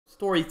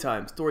Story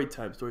time, story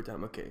time, story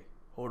time. Okay,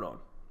 hold on.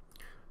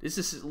 This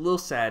is a little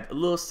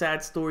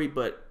sad story,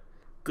 but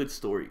good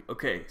story.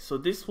 Okay, so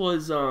this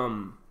was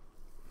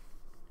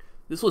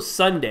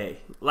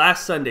Sunday,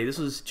 last Sunday. This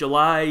was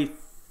July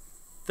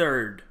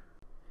 3rd.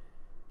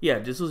 Yeah,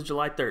 this was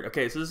July 3rd.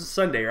 Okay, so this is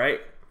Sunday,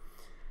 right?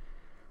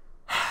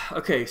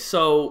 Okay,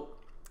 so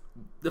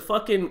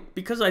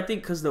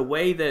because the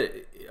way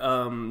that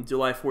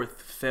July 4th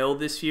fell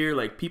this year,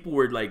 like people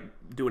were like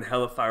doing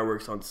hella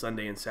fireworks on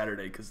Sunday and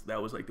Saturday because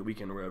that was like the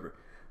weekend or whatever.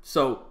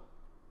 So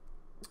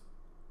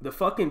the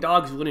fucking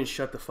dogs wouldn't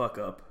shut the fuck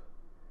up.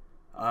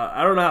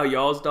 I don't know how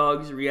y'all's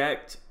dogs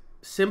react.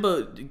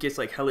 Simba gets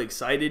like hella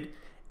excited,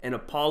 and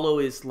Apollo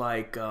is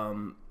like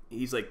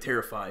he's like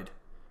terrified,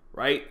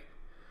 right?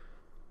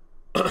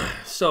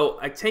 So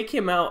I take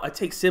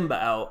Simba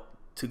out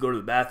to go to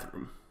the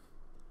bathroom,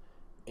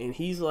 and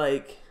he's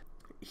like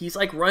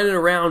running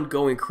around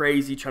going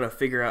crazy trying to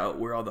figure out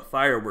where all the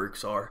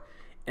fireworks are.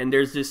 And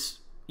there's this,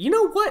 you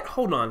know what?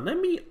 Hold on,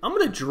 I'm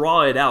gonna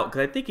draw it out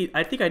because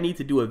I think I need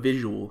to do a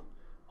visual.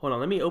 Hold on,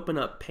 let me open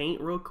up Paint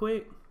real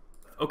quick.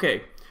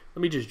 Okay,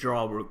 let me just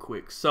draw real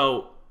quick.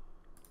 So,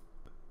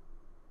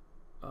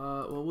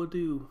 well, we'll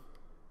do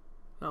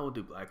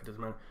black. It doesn't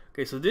matter.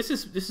 Okay, so this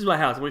is my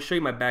house. I'm gonna show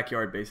you my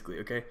backyard, basically.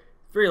 Okay,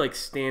 very like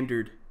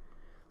standard.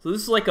 So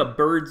this is like a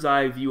bird's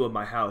eye view of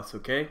my house.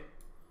 Okay,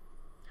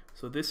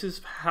 so this is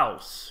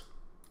house.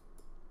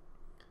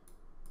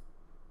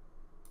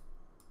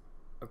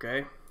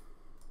 Okay,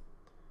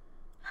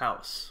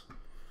 house.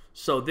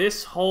 So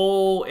this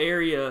whole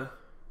area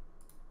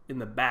in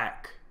the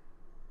back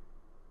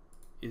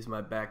is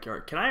my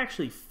backyard. Can I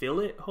actually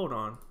fill it? Hold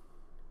on.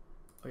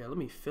 Oh yeah, let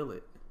me fill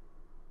it.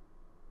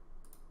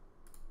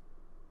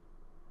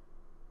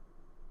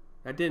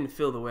 That didn't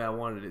fill the way I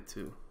wanted it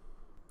to.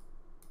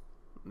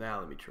 Now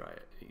let me try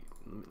it.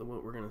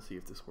 We're gonna see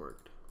if this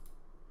worked.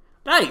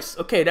 Nice.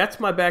 Okay, that's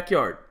my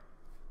backyard.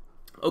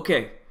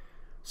 Okay,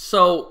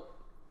 so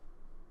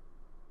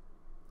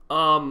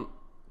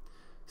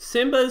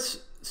Simba's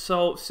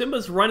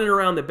running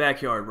around the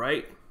backyard,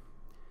 right?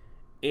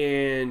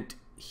 And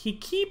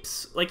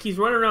he's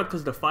running around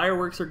because the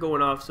fireworks are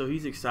going off, so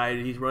he's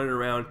excited. He's running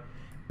around,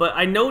 but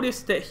I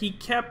noticed that he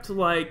kept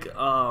like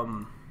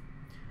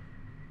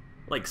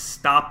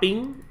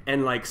stopping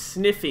and like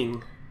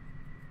sniffing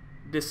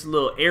this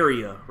little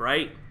area,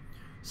 right?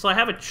 So I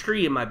have a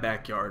tree in my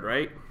backyard,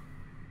 right?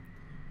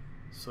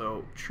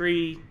 So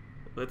tree,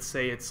 let's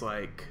say it's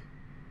like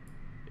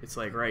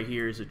right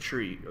here is a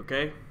tree,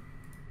 okay?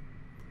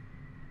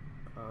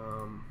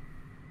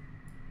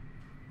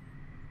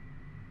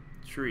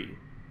 Tree.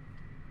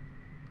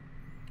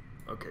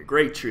 Okay,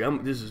 great tree.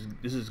 This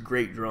is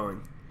great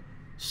drawing.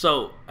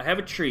 So I have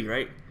a tree,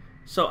 right?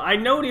 So I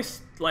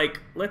noticed, like,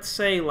 let's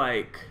say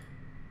like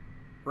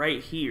right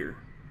here,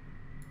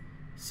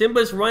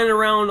 Simba's running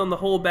around on the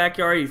whole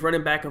backyard. He's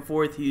running back and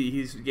forth.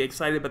 He's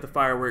excited about the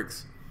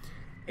fireworks,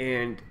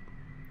 and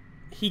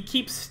he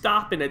keeps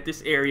stopping at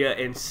this area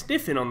and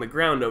sniffing on the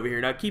ground over here.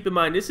 Now keep in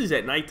mind, this is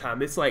at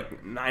nighttime. It's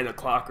like 9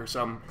 o'clock or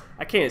something.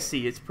 I can't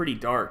see. It's pretty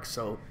dark,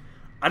 so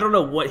I don't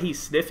know what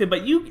he's sniffing.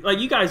 But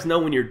you guys know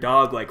when your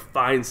dog like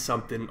finds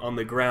something on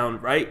the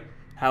ground, right?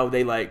 How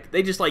they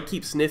just like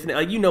keep sniffing it.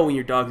 Like, you know when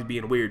your dog is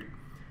being weird.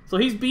 So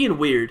he's being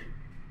weird.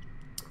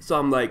 So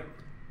I'm like,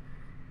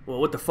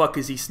 well, what the fuck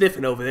is he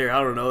sniffing over there?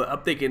 I don't know.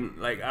 I'm thinking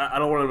like I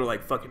don't want him to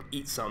like fucking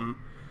eat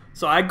something.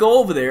 So I go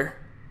over there.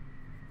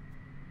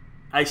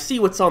 I see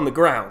what's on the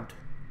ground.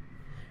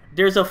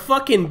 There's a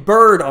fucking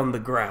bird on the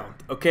ground,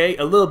 okay?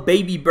 A little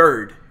baby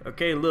bird,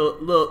 okay? A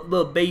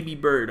little baby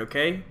bird,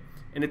 okay?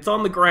 And it's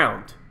on the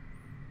ground.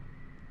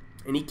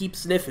 And he keeps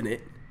sniffing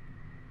it.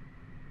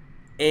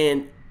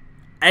 And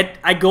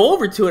I go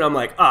over to it. I'm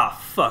like, ah,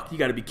 fuck, you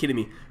gotta be kidding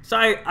me. So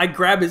I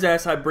grab his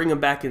ass. I bring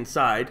him back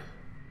inside.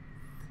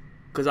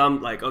 Because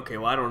I'm like, okay,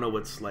 well, I don't know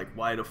what's like,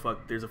 why the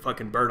fuck there's a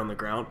fucking bird on the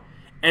ground.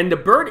 And the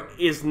bird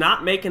is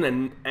not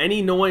making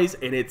any noise,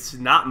 and it's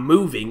not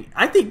moving.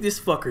 I think this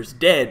fucker's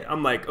dead.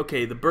 I'm like,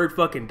 okay, the bird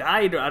fucking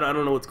died. I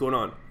don't know what's going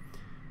on,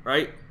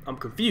 right? I'm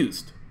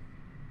confused.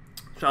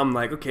 So I'm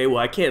like, okay, well,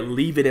 I can't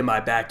leave it in my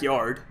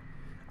backyard.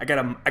 I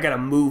gotta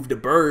move the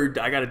bird.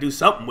 I gotta do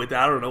something with it.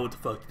 I don't know what the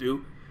fuck to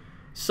do.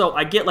 So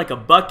I get like a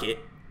bucket.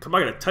 I'm not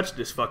gonna touch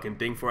this fucking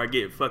thing before I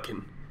get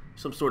fucking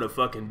some sort of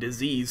fucking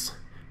disease.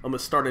 I'm gonna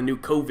start a new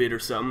COVID or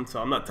something.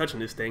 So I'm not touching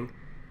this thing.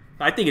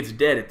 I think it's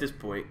dead at this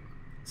point.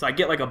 So I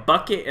get like a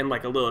bucket and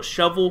like a little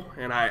shovel,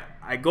 and I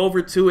go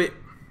over to it.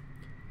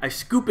 I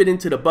scoop it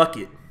into the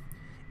bucket.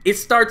 It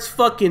starts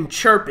fucking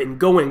chirping,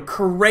 going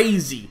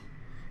crazy,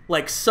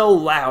 like so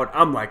loud.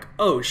 I'm like,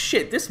 oh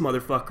shit, this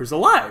motherfucker's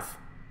alive.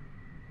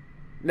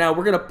 Now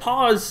we're gonna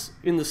pause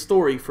in the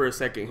story for a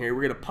second here.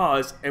 We're gonna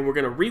pause and we're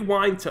gonna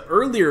rewind to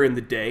earlier in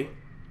the day.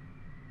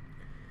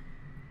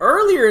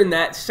 Earlier in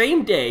that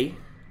same day,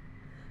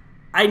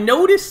 I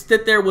noticed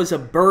that there was a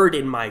bird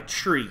in my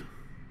tree.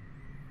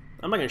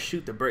 I'm not going to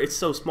shoot the bird. It's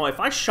so small. If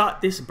I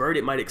shot this bird,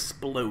 it might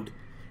explode.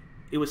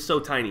 It was so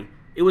tiny.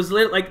 It was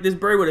like this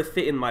bird would have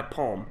fit in my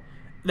palm.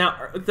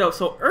 Now,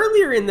 so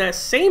earlier in that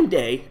same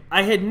day,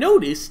 I had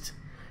noticed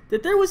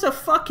that there was a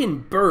fucking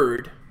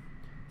bird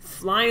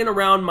flying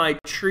around my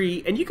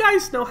tree. And you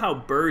guys know how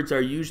birds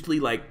are usually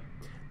like,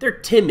 they're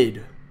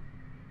timid,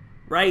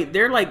 right?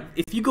 They're like,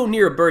 if you go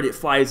near a bird, it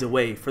flies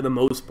away for the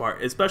most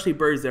part. Especially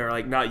birds that are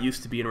like not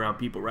used to being around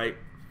people, right?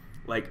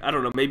 Like, I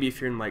don't know, maybe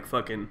if you're in like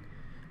fucking,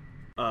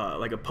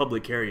 like a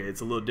public area, it's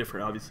a little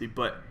different, obviously.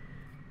 But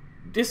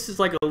this is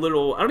like a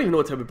little, I don't even know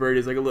what type of bird it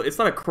is. Like a little, it's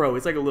not a crow,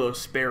 it's like a little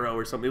sparrow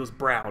or something. It was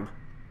brown.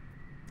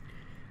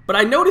 But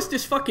I noticed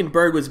this fucking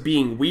bird was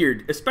being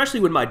weird, especially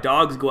when my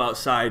dogs go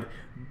outside.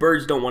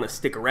 Birds don't want to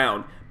stick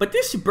around. But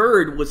this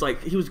bird was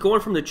like, he was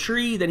going from the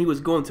tree, then he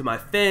was going to my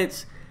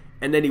fence,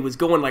 and then he was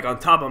going like on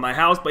top of my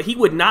house. But he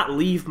would not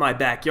leave my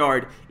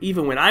backyard.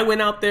 Even when I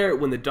went out there,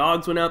 when the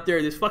dogs went out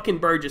there, this fucking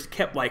bird just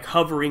kept like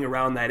hovering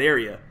around that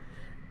area.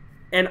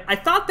 And I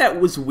thought that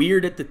was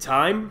weird at the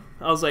time.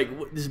 I was like,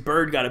 this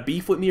bird got a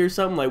beef with me or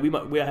something? Like,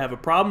 we have a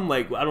problem?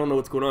 Like, I don't know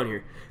what's going on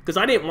here. Because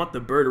I didn't want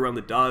the bird around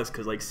the dogs,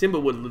 because, like, Simba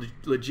would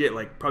legit,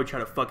 like, probably try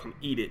to fucking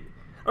eat it.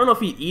 I don't know if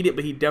he'd eat it,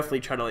 but he'd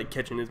definitely try to, like,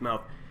 catch it in his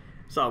mouth.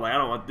 So I'm like, I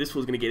don't want, this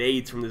was going to get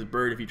AIDS from this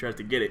bird if he tries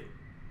to get it.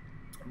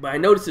 But I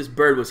noticed this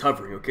bird was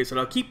hovering, okay? So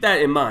now keep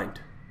that in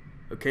mind,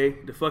 okay?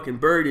 The fucking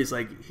bird is,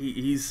 like,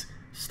 he's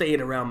staying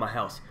around my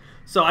house.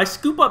 So I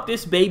scoop up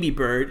this baby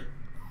bird,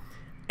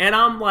 and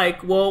I'm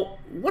like, well,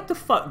 what the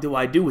fuck do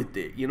I do with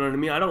it? You know what I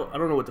mean? I don't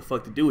know what the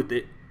fuck to do with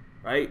it,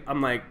 right?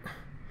 I'm like,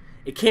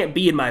 it can't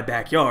be in my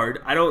backyard.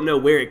 I don't know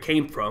where it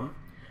came from.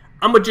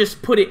 I'm gonna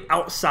just put it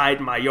outside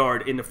my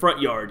yard, in the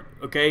front yard,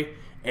 okay?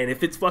 And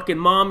if its fucking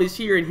mom is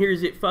here and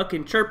hears it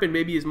fucking chirping,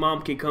 maybe his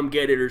mom can come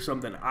get it or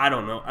something. I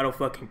don't know. I don't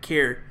fucking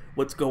care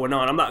what's going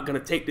on. I'm not gonna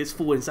take this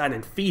fool inside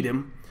and feed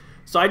him.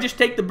 So I just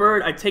take the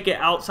bird, I take it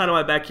outside of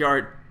my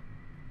backyard,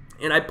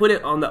 and I put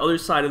it on the other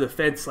side of the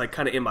fence, like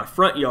kind of in my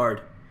front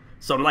yard.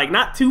 So I'm like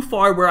not too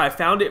far where I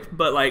found it,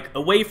 but like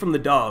away from the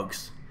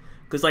dogs.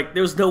 Because like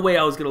there was no way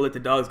I was going to let the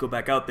dogs go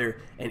back out there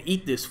and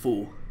eat this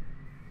fool.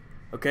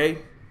 Okay?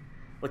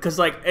 Because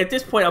like at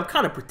this point I'm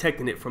kind of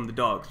protecting it from the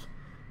dogs.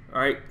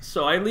 Alright?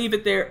 So I leave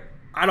it there.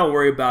 I don't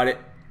worry about it.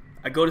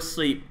 I go to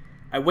sleep.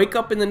 I wake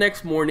up in the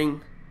next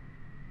morning.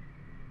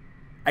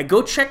 I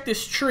go check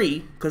this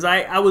tree because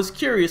I was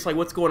curious like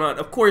what's going on.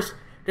 Of course,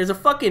 there's a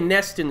fucking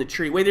nest in the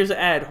tree. Wait, there's an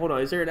ad. Hold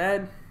on. Is there an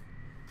ad?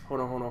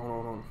 Hold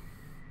on.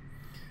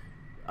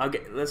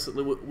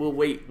 We'll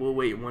wait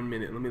 1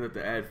 minute. Let me let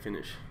the ad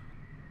finish.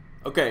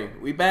 Okay,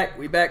 we back.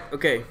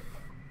 Okay.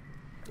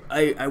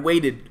 I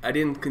waited. I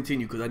didn't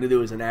continue because I knew there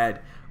was an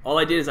ad. All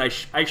I did is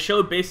I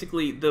showed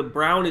basically the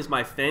brown is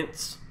my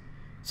fence.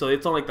 So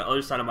it's on like the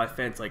other side of my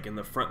fence, like in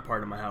the front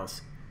part of my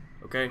house.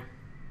 Okay?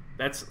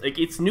 That's like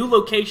its new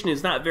location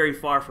is not very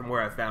far from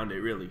where I found it,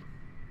 really.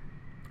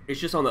 It's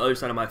just on the other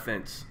side of my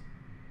fence.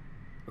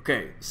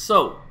 Okay,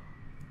 so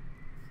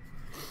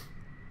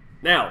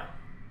now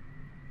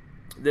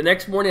the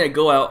next morning I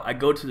go out, I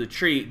go to the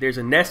tree. There's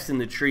a nest in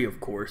the tree, of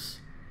course.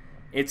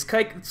 It's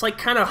like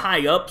kind of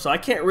high up, so I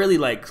can't really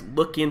like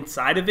look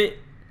inside of it.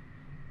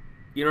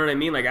 You know what I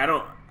mean? Like I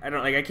don't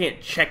like I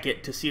can't check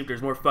it to see if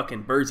there's more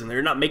fucking birds in there.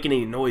 They're not making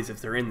any noise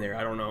if they're in there.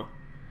 I don't know.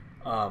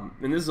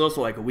 And this is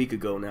also like a week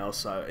ago now,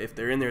 so if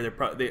they're in there, they're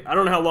probably I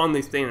don't know how long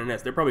they stay in the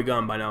nest. They're probably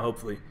gone by now,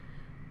 hopefully.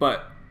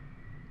 But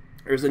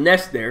there's a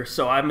nest there,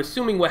 so I'm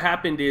assuming what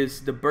happened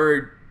is the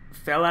bird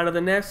fell out of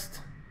the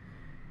nest.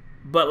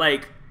 But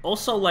like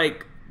also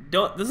like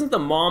doesn't the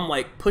mom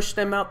like push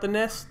them out the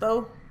nest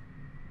though?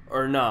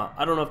 Or no,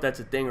 I don't know if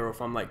that's a thing or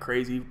if I'm like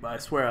crazy, but I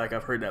swear like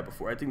I've heard that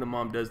before. I think the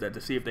mom does that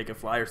to see if they can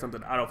fly or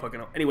something. I don't fucking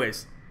know.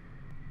 Anyways,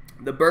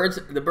 the bird's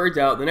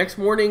out. The next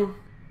morning,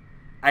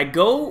 I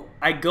go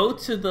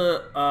to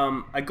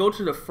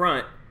the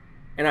front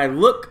and I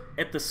look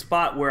at the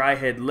spot where I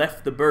had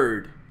left the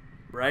bird,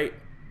 right?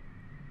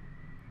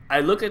 I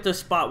look at the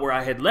spot where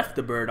I had left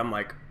the bird. I'm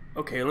like,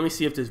 okay, let me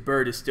see if this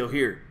bird is still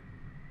here.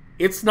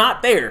 It's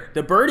not there.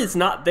 The bird is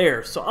not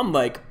there. So I'm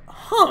like,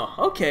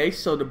 huh, okay,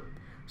 so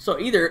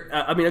either,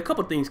 I mean, a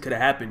couple things could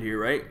have happened here,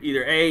 right?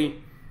 Either A,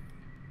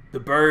 the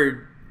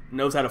bird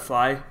knows how to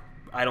fly.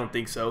 I don't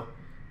think so.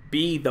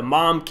 B, the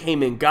mom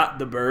came and got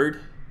the bird.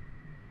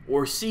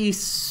 Or C,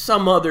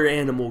 some other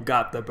animal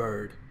got the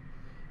bird.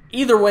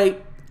 Either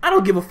way, I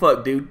don't give a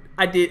fuck, dude.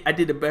 I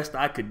did the best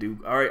I could do,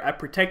 all right? I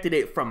protected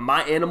it from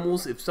my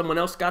animals. If someone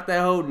else got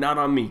that hoe, not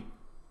on me.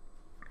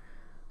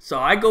 So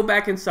I go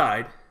back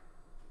inside.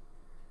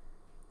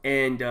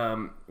 And,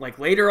 like,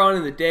 later on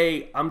in the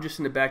day, I'm just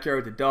in the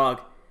backyard with the dog.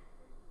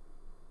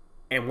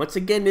 And once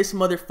again, this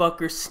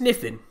motherfucker's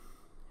sniffing.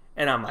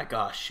 And I'm like,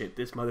 oh shit,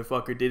 this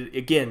motherfucker did it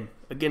again.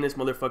 Again, this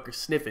motherfucker's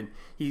sniffing.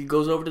 He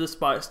goes over to the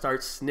spot,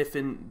 starts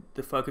sniffing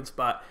the fucking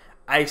spot.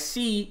 I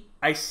see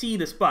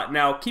the spot.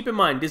 Now, keep in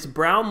mind, this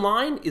brown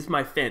line is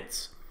my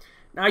fence.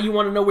 Now you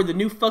want to know where the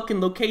new fucking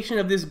location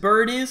of this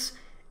bird is?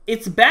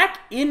 It's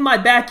back in my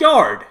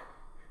backyard.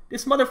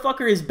 This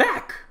motherfucker is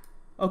back.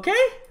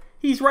 Okay?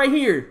 He's right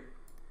here.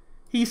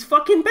 He's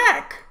fucking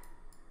back.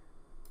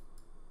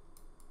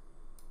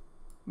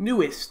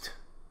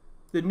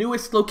 The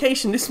newest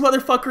location. This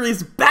motherfucker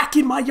is back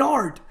in my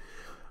yard.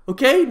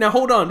 Okay, now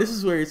hold on. This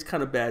is where it's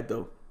kind of bad,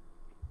 though.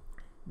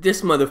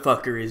 This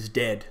motherfucker is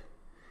dead.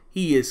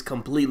 He is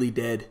completely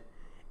dead.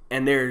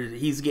 And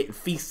he's getting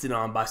feasted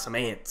on by some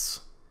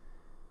ants.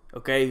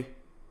 Okay?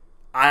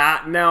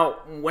 Now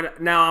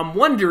I'm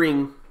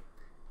wondering,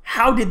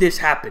 how did this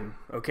happen?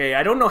 Okay,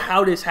 I don't know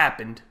how this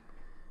happened.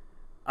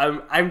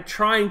 I'm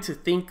trying to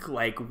think,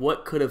 like,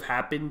 what could have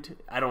happened.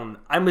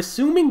 I'm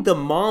assuming the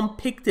mom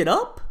picked it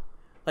up.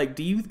 Like,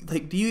 do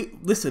you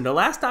listen? The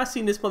last I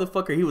seen this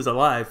motherfucker, he was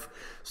alive.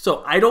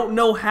 So I don't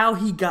know how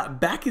he got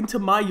back into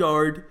my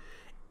yard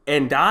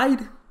and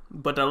died.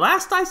 But the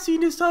last I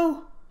seen this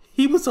hoe,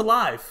 he was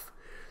alive.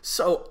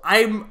 So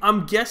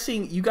I'm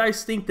guessing you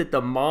guys think that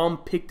the mom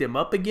picked him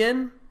up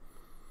again,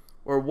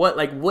 or what?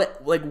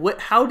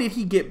 How did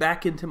he get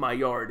back into my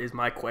yard? Is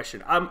my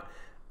question.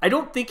 I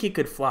don't think he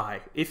could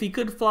fly. If he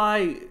could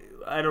fly,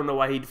 I don't know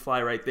why he'd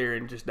fly right there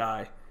and just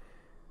die.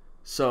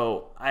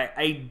 So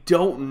I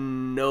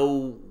don't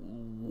know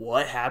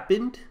what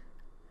happened,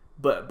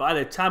 but by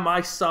the time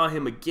I saw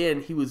him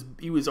again, he was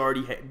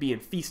already being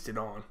feasted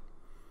on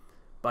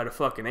by the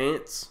fucking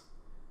ants.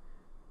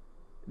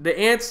 The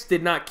ants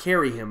did not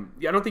carry him.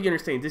 I don't think you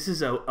understand. This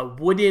is a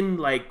wooden,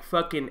 like,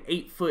 fucking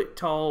 8 foot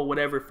tall,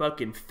 whatever,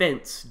 fucking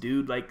fence,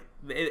 dude. Like,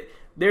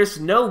 there's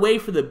no way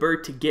for the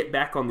bird to get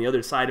back on the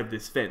other side of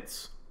this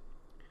fence.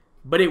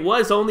 But it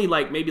was only,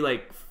 like, maybe,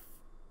 like,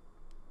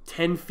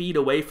 10 feet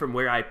away from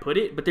where I put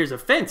it. But there's a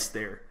fence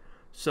there.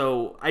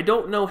 So, I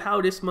don't know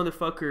how this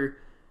motherfucker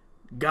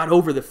got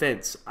over the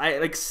fence.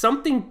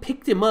 Something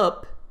picked him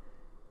up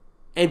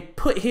and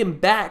put him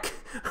back.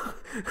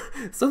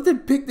 Something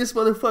picked this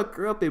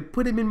motherfucker up and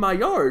put him in my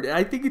yard.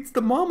 I think it's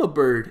the mama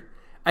bird.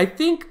 I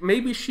think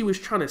maybe she was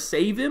trying to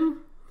save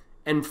him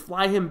and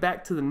fly him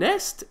back to the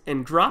nest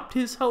and dropped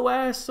his hoe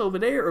ass over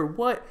there, or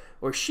what?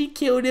 Or she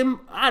killed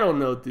him. I don't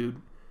know,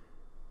 dude.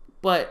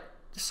 But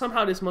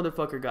somehow this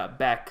motherfucker got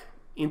back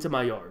into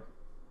my yard.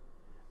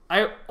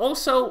 I've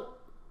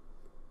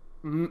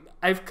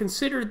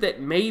considered that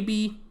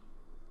maybe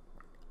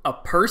a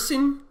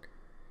person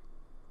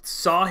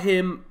saw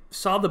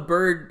the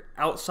bird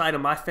outside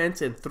of my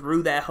fence and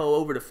threw that hoe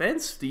over the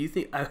fence. Do you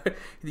think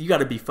you got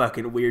to be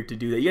fucking weird to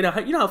do that? You know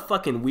how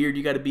fucking weird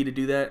you got to be to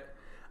do that?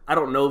 I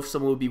don't know if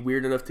someone would be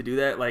weird enough to do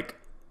that. Like,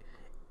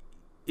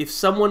 if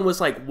someone was,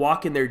 like,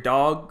 walking their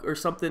dog or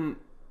something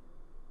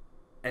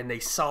and they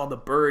saw the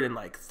bird and,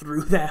 like,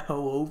 threw that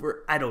hoe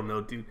over, I don't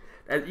know, dude.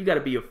 You got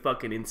to be a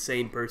fucking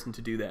insane person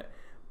to do that.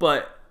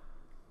 But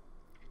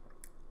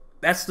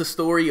that's the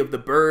story of the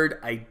bird.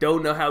 I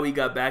don't know how he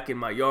got back in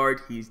my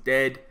yard. He's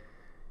dead.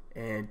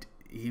 And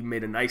he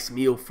made a nice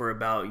meal for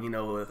about,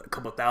 a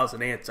couple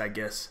thousand ants, I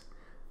guess.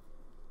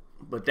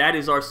 But that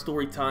is our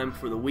story time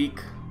for the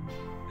week.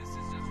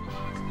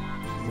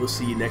 We'll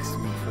see you next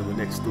week for the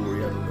next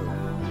story. I don't know.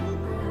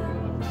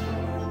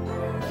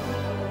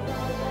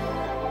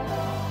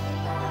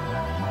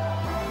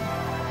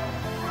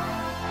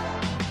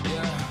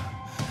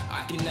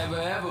 Can never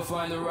ever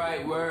find the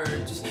right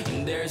words,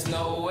 and there's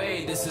no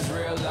way this is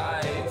real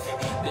life.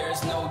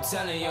 There's no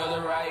telling you're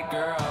the right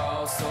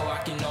girl, so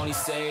I can only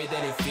say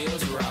that it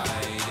feels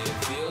right.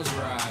 It feels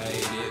right.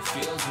 It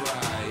feels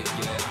right.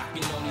 Yeah, I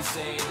can only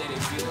say that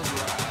it feels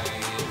right.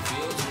 It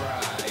feels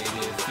right.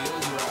 It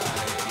feels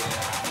right.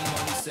 Yeah, I can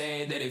only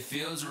say that it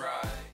feels right.